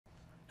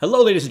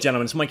Hello ladies and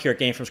gentlemen, it's Mike here at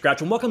Game From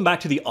Scratch and welcome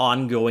back to the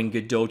ongoing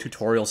Godot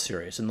tutorial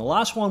series. In the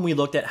last one we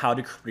looked at how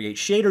to create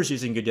shaders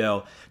using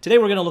Godot. Today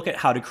we're going to look at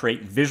how to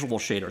create visual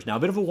shaders. Now a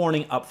bit of a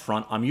warning up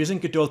front, I'm using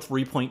Godot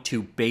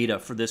 3.2 beta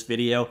for this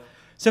video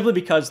simply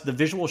because the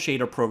visual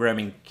shader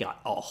programming got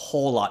a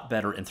whole lot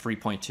better in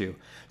 3.2.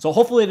 So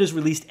hopefully it is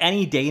released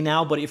any day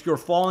now, but if you're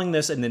following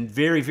this in the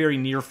very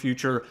near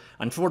future,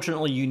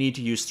 unfortunately you need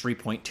to use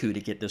 3.2 to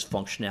get this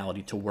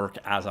functionality to work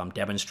as I'm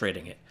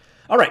demonstrating it.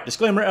 All right,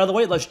 disclaimer out of the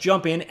way, let's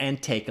jump in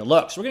and take a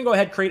look. So we're gonna go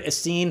ahead and create a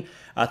scene,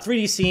 a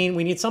 3D scene.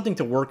 We need something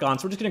to work on,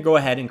 so we're just gonna go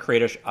ahead and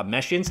create a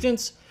mesh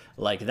instance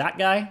like that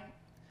guy.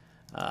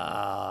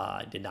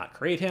 I did not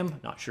create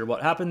him, not sure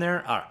what happened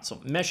there. All right,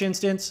 so mesh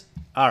instance.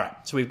 All right,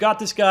 so we've got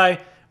this guy.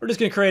 We're just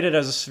gonna create it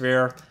as a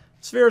sphere.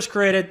 Sphere is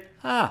created.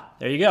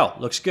 There you go,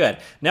 looks good.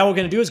 Now what we're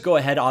gonna do is go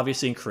ahead,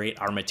 obviously, and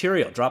create our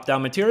material. Drop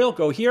down material,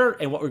 go here,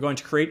 and what we're going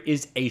to create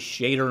is a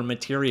shader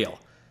material.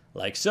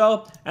 Like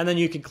so, and then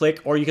you can click,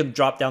 or you can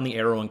drop down the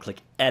arrow and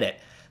click edit.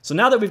 So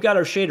now that we've got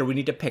our shader, we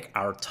need to pick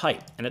our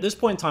type. And at this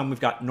point in time,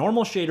 we've got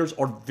normal shaders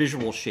or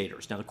visual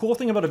shaders. Now the cool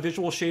thing about a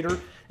visual shader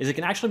is it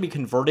can actually be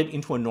converted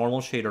into a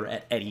normal shader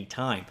at any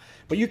time,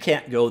 but you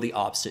can't go the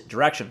opposite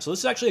direction. So this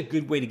is actually a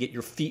good way to get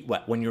your feet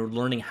wet when you're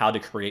learning how to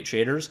create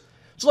shaders.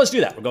 So let's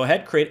do that. We'll go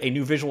ahead, create a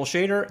new visual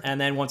shader,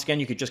 and then once again,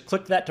 you could just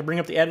click that to bring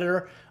up the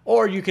editor,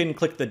 or you can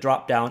click the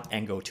drop down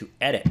and go to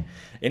edit.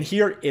 And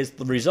here is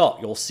the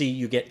result. You'll see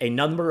you get a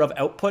number of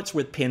outputs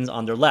with pins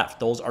on their left.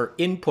 Those are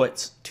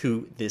inputs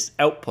to this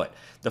output.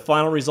 The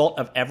final result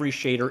of every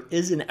shader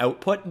is an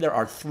output. There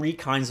are three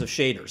kinds of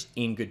shaders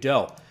in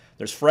Godot.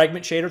 There's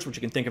fragment shaders, which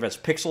you can think of as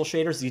pixel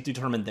shaders. These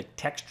determine the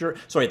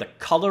the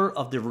color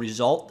of the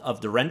result of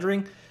the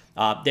rendering.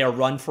 They are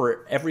run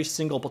for every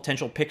single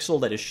potential pixel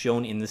that is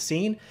shown in the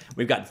scene.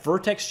 We've got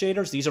Vertex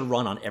Shaders. These are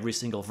run on every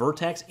single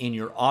vertex in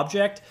your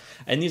object.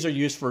 And these are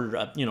used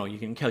for, you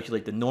can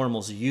calculate the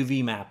normals,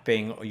 UV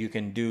mapping, or you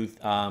can do,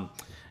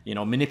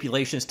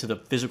 manipulations to the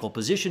physical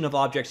position of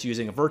objects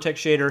using a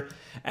Vertex Shader.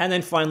 And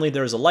then finally,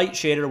 there's a Light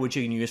Shader, which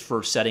you can use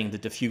for setting the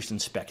diffuse and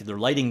specular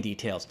lighting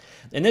details.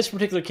 In this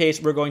particular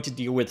case, we're going to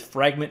deal with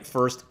Fragment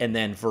first and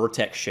then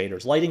Vertex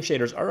Shaders. Lighting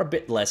shaders are a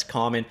bit less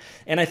common,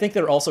 and I think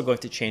they're also going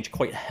to change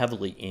quite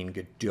heavily in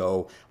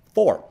Godot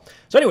 4.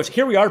 So anyways,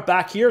 here we are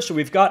back here. So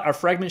we've got our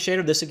Fragment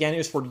Shader. This again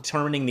is for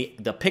determining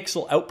the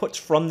pixel outputs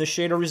from the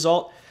shader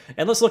result.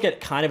 And let's look at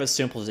it kind of as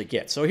simple as it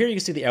gets. So here you can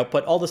see the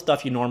output. All the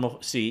stuff you normally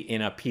see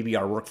in a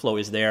PBR workflow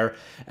is there.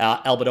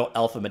 Albedo,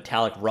 alpha,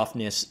 metallic,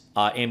 roughness,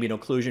 ambient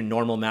occlusion,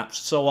 normal maps,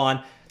 so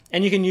on.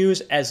 And you can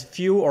use as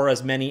few or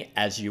as many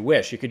as you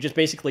wish. You could just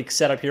basically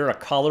set up here a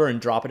color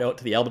and drop it out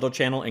to the albedo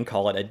channel and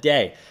call it a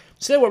day.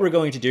 So what we're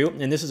going to do,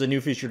 and this is a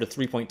new feature to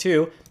 3.2,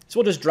 so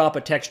we'll just drop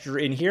a texture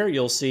in here.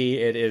 You'll see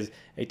it is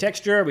a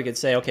texture. We could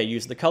say, okay,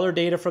 use the color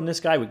data from this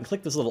guy. We can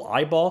click this little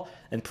eyeball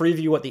and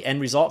preview what the end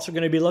results are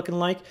going to be looking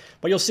like.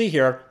 But you'll see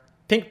here,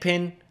 pink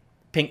pin,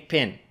 pink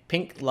pin.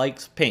 Pink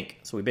likes pink.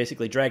 So we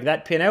basically drag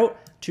that pin out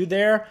to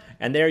there,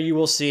 and there you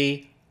will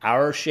see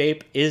our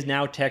shape is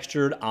now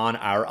textured on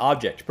our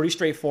object. Pretty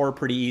straightforward,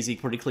 pretty easy,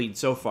 pretty clean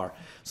so far.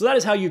 So that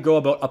is how you go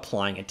about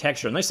applying a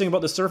texture. The nice thing about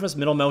the surface,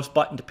 middle mouse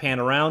button to pan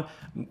around,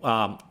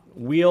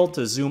 wheel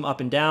to zoom up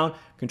and down,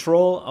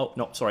 control, oh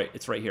no, sorry,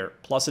 it's right here,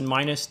 plus and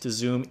minus to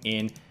zoom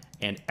in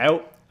and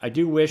out. I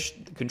do wish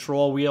the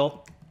control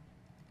wheel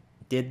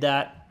did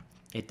that.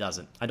 It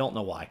doesn't. I don't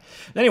know why.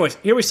 Anyways,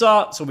 here we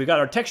saw, so we've got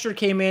our texture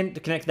came in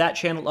to connect that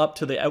channel up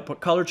to the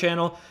output color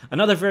channel.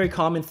 Another very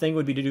common thing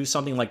would be to do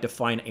something like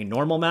define a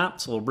normal map.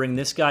 So we'll bring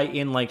this guy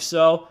in like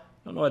so. I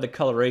don't know why the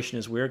coloration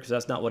is weird because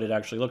that's not what it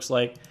actually looks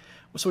like.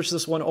 We'll switch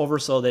this one over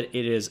so that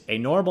it is a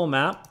normal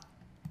map,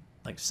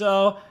 like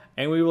so.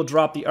 And we will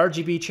drop the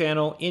RGB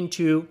channel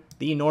into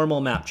the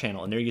normal map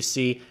channel. And there you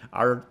see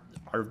our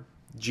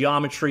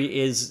geometry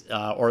is,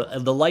 or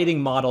the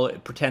lighting model,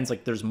 it pretends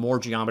like there's more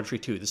geometry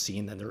to the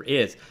scene than there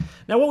is.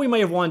 Now what we might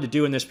have wanted to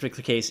do in this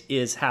particular case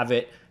is have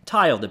it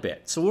tiled a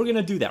bit. So we're going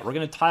to do that. We're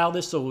going to tile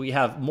this so we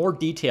have more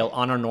detail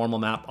on our normal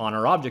map on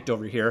our object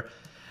over here.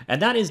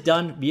 And that is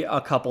done via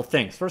a couple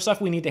things. First off,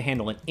 we need to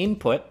handle an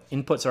input.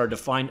 Inputs are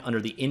defined under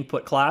the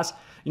input class.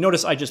 You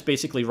notice I just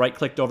basically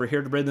right-clicked over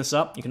here to bring this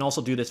up. You can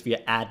also do this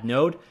via add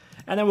node,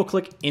 and then we'll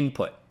click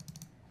input.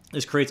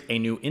 This creates a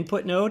new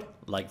input node,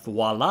 like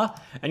voila,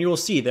 and you will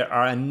see there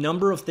are a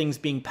number of things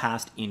being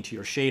passed into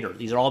your shader.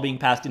 These are all being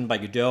passed in by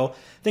Godot.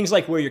 Things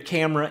like where your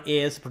camera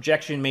is,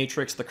 projection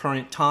matrix, the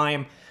current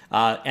time,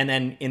 and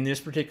then in this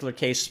particular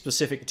case,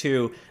 specific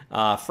to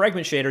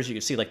fragment shaders, you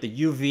can see like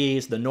the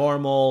UVs, the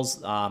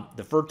normals,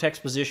 the vertex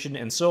position,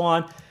 and so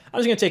on. I'm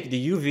just going to take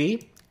the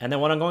UV, and then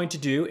what I'm going to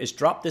do is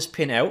drop this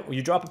pin out. When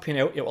you drop a pin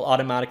out, it will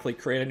automatically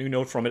create a new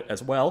node from it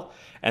as well,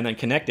 and then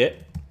connect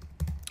it.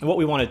 And what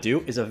we want to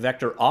do is a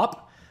vector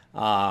op,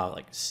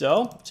 like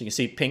so. So you can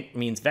see pink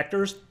means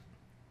vectors,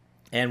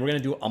 and we're going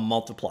to do a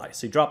multiply.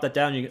 So you drop that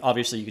down.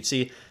 Obviously, you can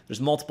see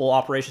there's multiple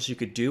operations you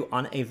could do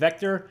on a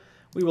vector.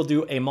 We will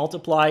do a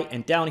multiply,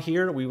 and down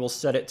here we will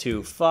set it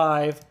to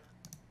 5,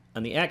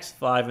 on the X,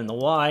 5 in the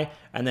Y,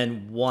 and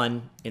then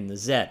 1 in the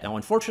Z. Now,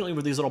 unfortunately,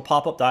 with these little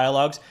pop-up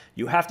dialogues,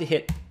 you have to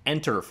hit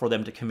Enter for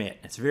them to commit.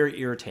 It's very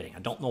irritating. I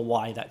don't know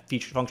why that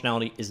feature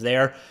functionality is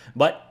there,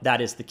 but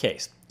that is the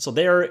case. So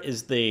there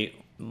is the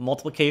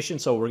multiplication.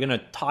 So we're going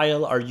to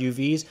tile our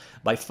UVs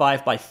by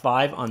 5 by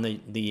 5 on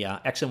the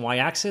X and Y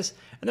axis,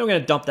 and then we're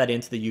going to dump that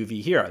into the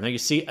UV here. And then you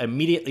see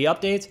immediately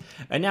updates,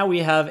 and now we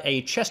have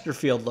a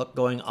Chesterfield look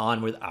going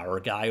on with our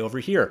guy over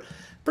here.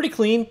 Pretty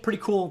clean, pretty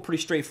cool,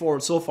 pretty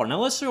straightforward so far.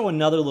 Now let's throw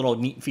another little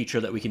neat feature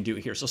that we can do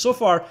here. So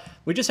far,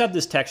 we just have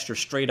this texture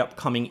straight up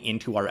coming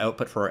into our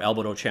output for our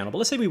albedo channel, but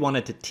let's say we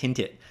wanted to tint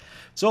it.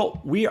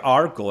 So we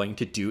are going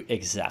to do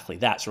exactly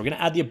that. So we're going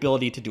to add the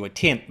ability to do a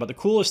tint, but the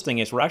coolest thing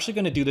is we're actually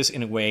going to do this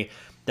in a way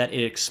that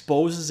it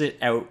exposes it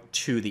out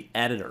to the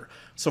editor.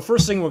 So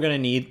first thing we're going to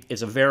need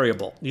is a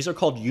variable. These are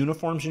called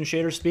uniforms in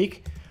shader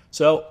speak.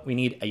 So we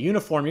need a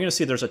uniform. You're going to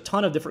see there's a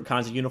ton of different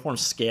kinds of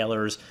uniforms,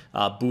 scalars,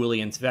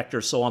 booleans,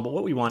 vectors, so on. But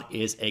what we want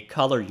is a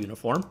color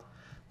uniform,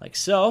 like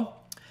so.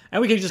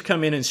 And we can just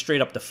come in and straight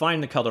up define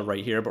the color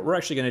right here, but we're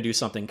actually going to do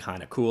something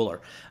kind of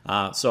cooler.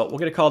 So we're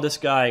going to call this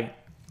guy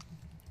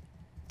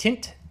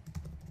tint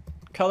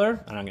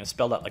color, and I'm going to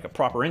spell that like a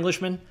proper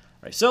Englishman.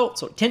 Right, so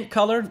tint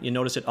color, you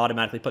notice it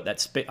automatically put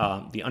that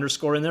the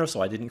underscore in there,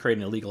 so I didn't create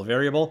an illegal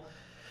variable.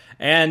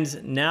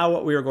 And now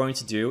what we are going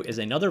to do is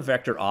another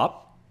vector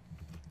op.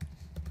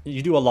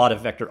 You do a lot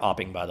of vector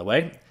opping, by the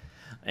way.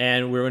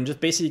 And we're going to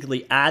just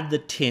basically add the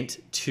tint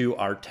to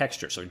our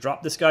texture. So we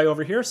drop this guy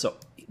over here, so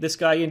this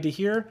guy into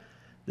here,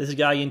 this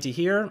guy into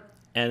here,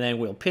 and then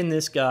we'll pin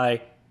this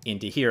guy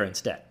into here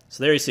instead.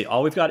 So there you see,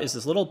 all we've got is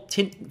this little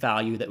tint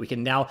value that we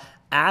can now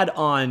add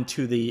on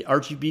to the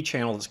RGB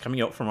channel that's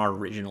coming out from our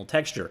original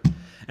texture.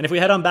 And if we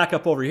head on back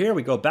up over here,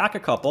 we go back a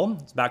couple,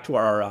 it's back to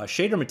our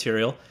shader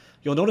material,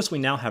 you'll notice we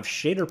now have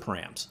shader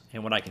params.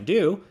 And what I can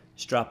do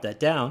is drop that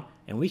down,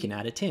 and we can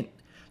add a tint.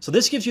 So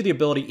this gives you the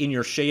ability in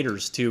your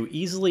shaders to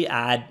easily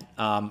add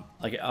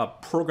like a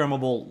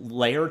programmable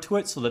layer to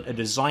it so that a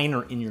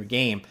designer in your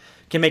game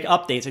can make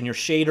updates, and your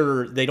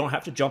shader, they don't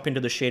have to jump into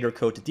the shader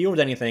code to deal with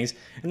anything.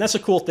 And that's a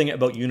cool thing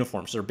about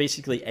uniforms. They're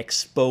basically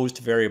exposed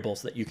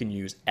variables that you can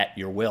use at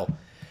your will.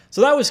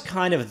 So that was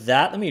kind of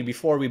that.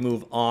 Before we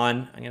move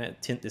on, I'm going to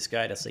tint this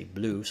guy to say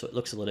blue so it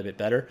looks a little bit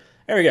better.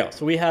 There we go.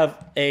 So we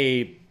have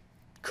a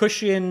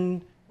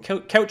cushion,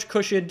 couch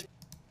cushioned,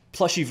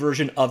 plushy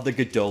version of the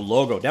Godot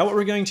logo. Now what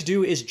we're going to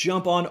do is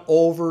jump on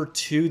over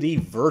to the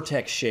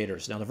Vertex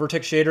Shaders. Now the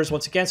Vertex Shaders,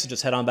 once again, so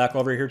just head on back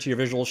over here to your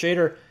visual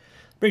shader,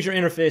 brings your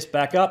interface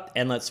back up,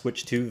 and let's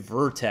switch to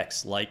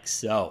Vertex like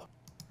so.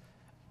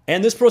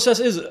 And this process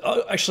is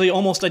actually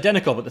almost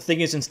identical, but the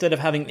thing is, instead of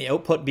having the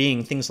output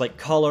being things like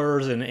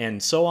colors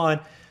and so on,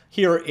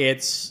 here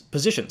it's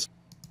positions.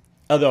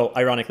 Although,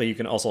 ironically, you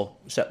can also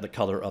set the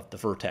color of the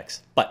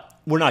vertex, but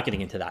we're not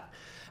getting into that.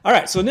 All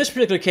right, so in this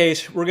particular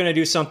case, we're going to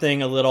do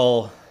something a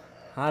little,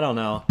 I don't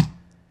know,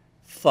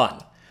 fun.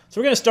 So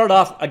we're going to start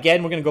off,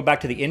 again, we're going to go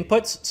back to the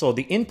inputs. So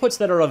the inputs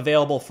that are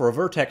available for a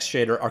vertex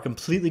shader are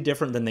completely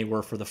different than they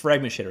were for the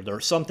fragment shader. There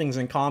are some things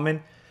in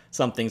common,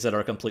 some things that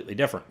are completely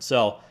different.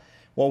 So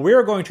what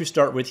we're going to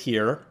start with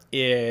here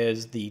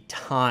is the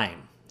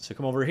time. So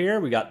come over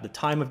here, we got the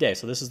time of day.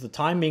 So this is the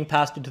time being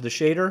passed into the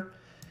shader.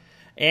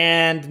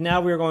 And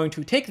now we're going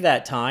to take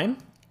that time,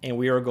 and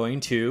we are going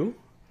to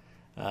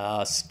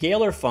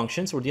scalar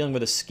function. So we're dealing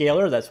with a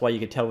scalar. That's why you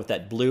can tell with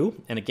that blue.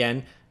 And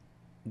again,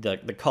 the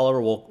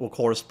color will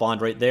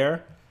correspond right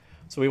there.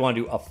 So we want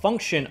to do a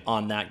function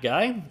on that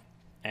guy,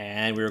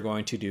 and we're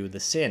going to do the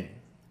sin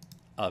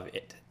of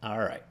it. All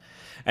right.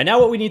 And now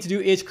what we need to do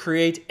is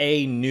create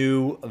a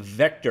new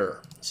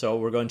vector. So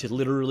we're going to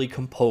literally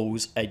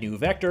compose a new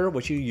vector,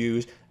 which you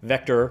use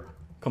vector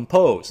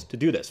compose to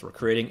do this. We're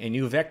creating a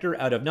new vector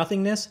out of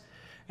nothingness,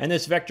 and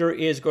this vector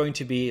is going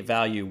to be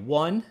value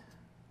 1,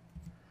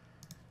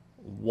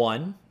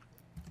 1,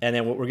 and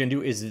then what we're going to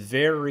do is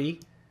vary,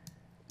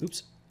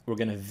 we're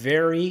going to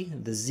vary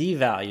the z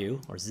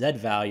value or z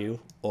value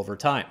over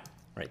time,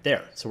 right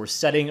there. So we're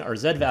setting our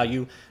z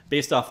value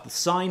based off the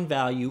sine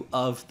value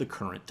of the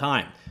current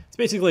time. It's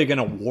basically going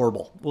to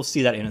warble. We'll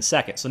see that in a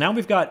second. So now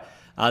we've got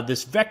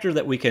this vector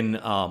that we can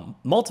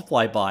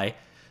multiply by,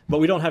 but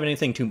we don't have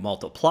anything to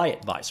multiply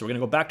it by. So we're going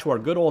to go back to our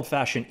good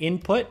old-fashioned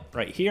input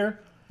right here,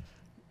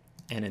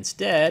 and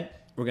instead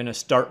we're going to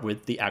start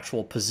with the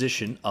actual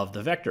position of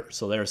the vector.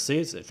 So there, see,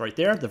 it's right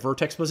there, the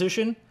vertex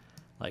position,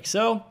 like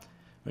so.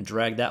 I'm going to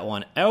drag that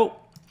one out,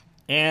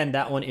 and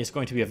that one is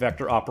going to be a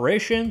vector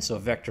operation, so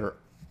vector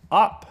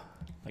op,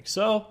 like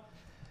so,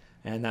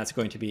 and that's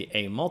going to be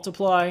a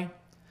multiply,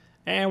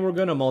 and we're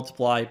going to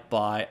multiply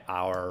by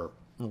our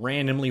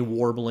randomly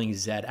warbling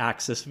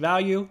z-axis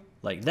value,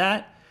 like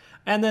that,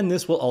 and then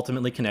this will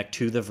ultimately connect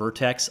to the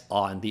vertex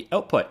on the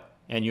output,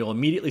 and you'll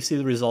immediately see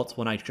the results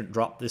when I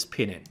drop this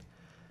pin in.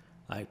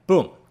 Like,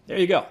 boom, there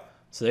you go.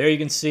 So there you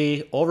can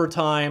see, over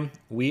time,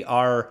 we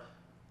are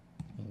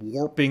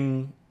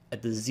warping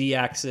at the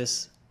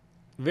z-axis.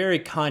 Very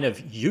kind of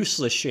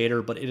useless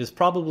shader, but it is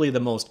probably the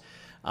most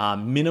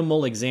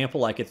minimal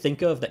example I could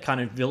think of that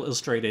kind of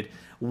illustrated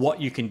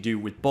what you can do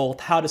with both,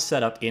 how to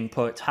set up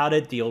inputs, how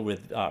to deal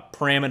with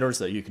parameters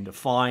that you can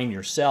define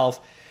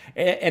yourself.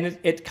 And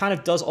it kind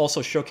of does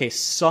also showcase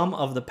some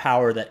of the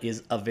power that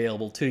is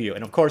available to you.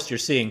 And of course, you're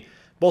seeing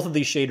both of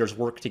these shaders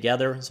work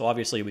together. So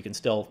obviously we can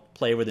still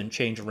play with and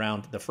change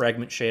around the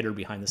fragment shader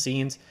behind the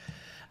scenes.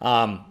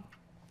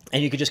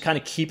 And you can just kind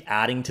of keep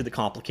adding to the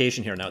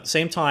complication here. Now, at the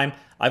same time,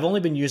 I've only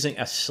been using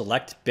a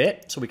select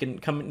bit. So we can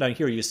come down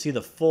here, you see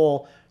the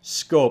full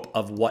scope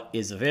of what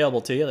is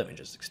available to you. Let me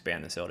just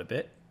expand this out a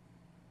bit.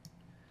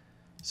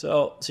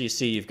 So you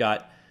see you've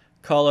got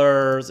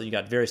colors, and you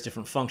got various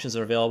different functions that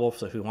are available.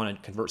 So if we want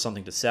to convert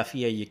something to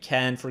sepia, you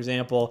can, for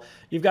example.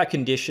 You've got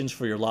conditions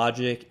for your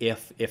logic,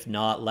 if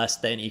not, less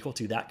than, equal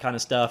to, that kind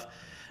of stuff.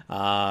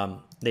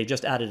 They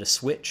just added a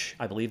switch.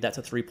 I believe that's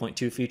a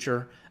 3.2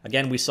 feature.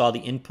 Again, we saw the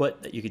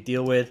input that you could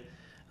deal with.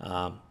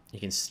 You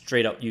can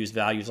straight up use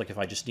values, like if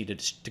I just needed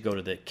to go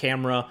to the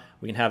camera,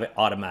 we can have it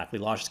automatically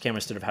launch the camera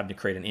instead of having to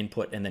create an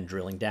input and then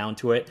drilling down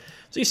to it.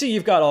 So you see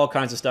you've got all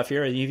kinds of stuff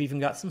here, and you've even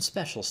got some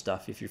special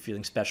stuff if you're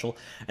feeling special.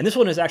 And this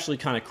one is actually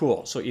kind of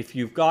cool. So if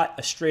you've got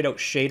a straight out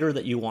shader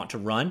that you want to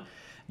run,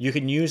 you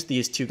can use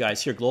these two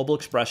guys here, global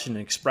expression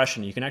and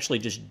expression. You can actually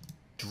just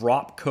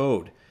drop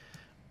code.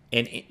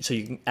 And so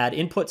you can add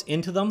inputs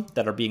into them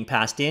that are being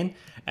passed in,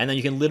 and then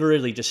you can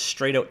literally just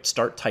straight out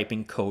start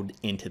typing code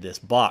into this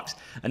box.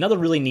 Another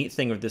really neat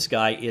thing with this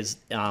guy is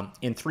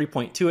in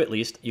 3.2 at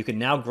least, you can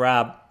now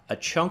grab a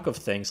chunk of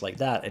things like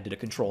that. I did a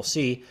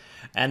Control-C,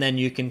 and then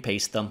you can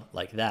paste them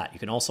like that. You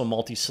can also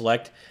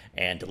multi-select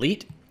and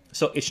delete.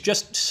 So it's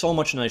just so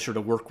much nicer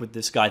to work with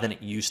this guy than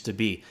it used to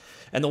be.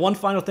 And the one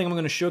final thing I'm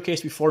going to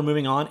showcase before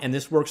moving on, and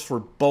this works for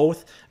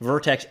both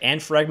Vertex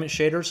and Fragment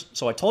shaders.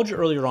 So I told you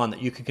earlier on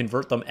that you can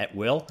convert them at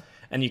will,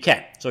 and you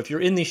can. So if you're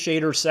in the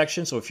shader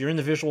section, so if you're in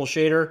the visual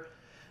shader,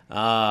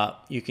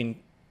 you can,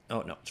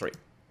 oh no, sorry,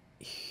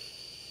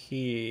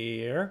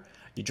 here,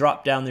 you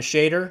drop down the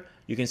shader,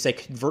 you can say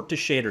convert to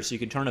shader, so you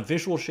can turn a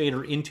visual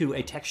shader into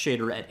a text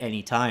shader at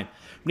any time.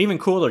 But even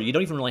cooler, you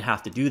don't even really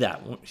have to do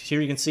that. Here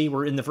you can see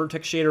we're in the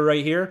Vertex shader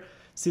right here.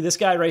 See this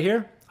guy right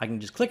here? I can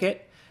just click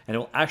it, and it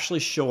will actually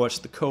show us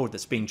the code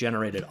that's being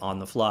generated on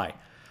the fly.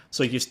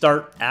 So if you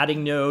start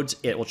adding nodes,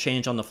 it will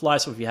change on the fly.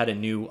 So if you had a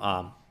new,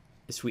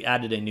 if we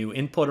added a new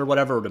input or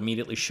whatever, it would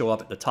immediately show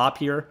up at the top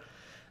here.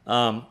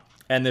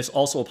 And this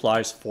also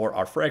applies for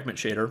our fragment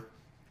shader.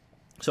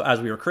 So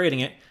as we were creating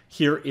it,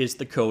 here is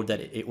the code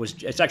that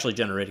it's actually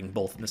generating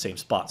both in the same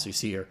spot. So you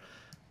see here,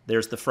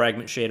 there's the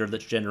fragment shader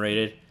that's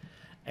generated,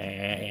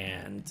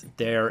 and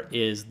there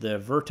is the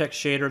vertex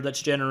shader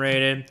that's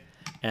generated,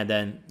 and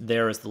then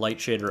there is the light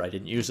shader. I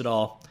didn't use it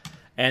all.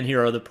 And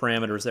here are the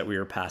parameters that we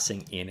are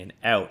passing in and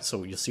out.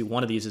 So you'll see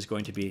one of these is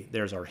going to be,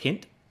 there's our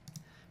hint,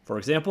 for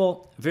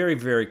example. Very,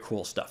 very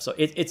cool stuff. So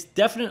it's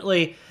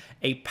definitely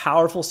a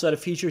powerful set of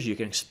features. You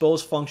can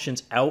expose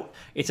functions out.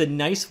 It's a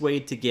nice way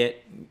to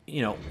get,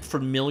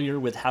 familiar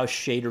with how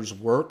shaders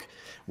work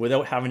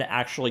without having to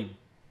actually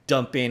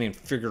dump in and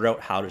figure out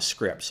how to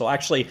script. So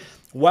actually,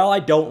 while I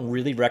don't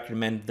really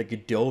recommend the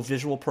Godot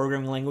visual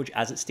programming language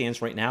as it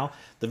stands right now,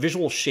 the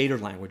visual shader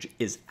language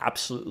is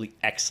absolutely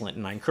excellent,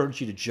 and I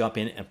encourage you to jump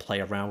in and play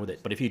around with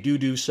it. But if you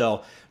do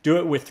so, do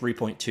it with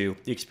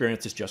 3.2. The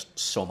experience is just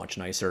so much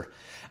nicer.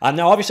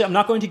 Now, obviously, I'm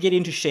not going to get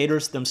into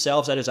shaders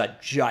themselves. That is a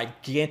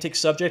gigantic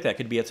subject. That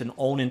could be its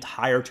own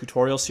entire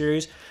tutorial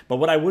series. But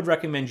what I would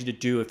recommend you to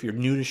do if you're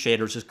new to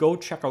shaders is go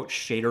check out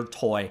Shader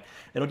Toy.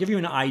 It'll give you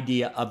an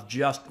idea of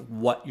just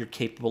what you're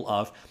capable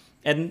of.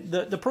 And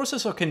the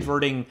process of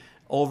converting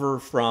over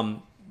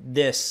from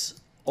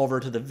this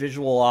over to the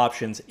visual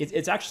options,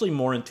 it's actually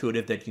more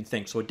intuitive than you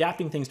think. So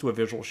adapting things to a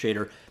visual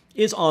shader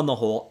is, on the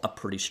whole, a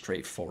pretty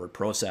straightforward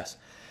process.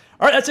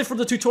 All right, that's it for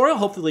the tutorial.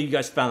 Hopefully you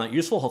guys found that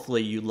useful.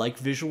 Hopefully you like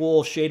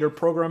visual shader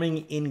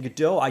programming in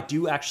Godot. I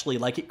do actually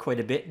like it quite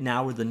a bit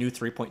now with the new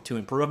 3.2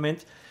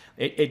 improvement.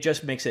 It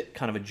just makes it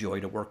kind of a joy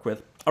to work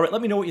with. All right,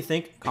 let me know what you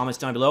think. Comments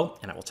down below,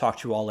 and I will talk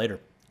to you all later.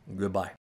 Goodbye.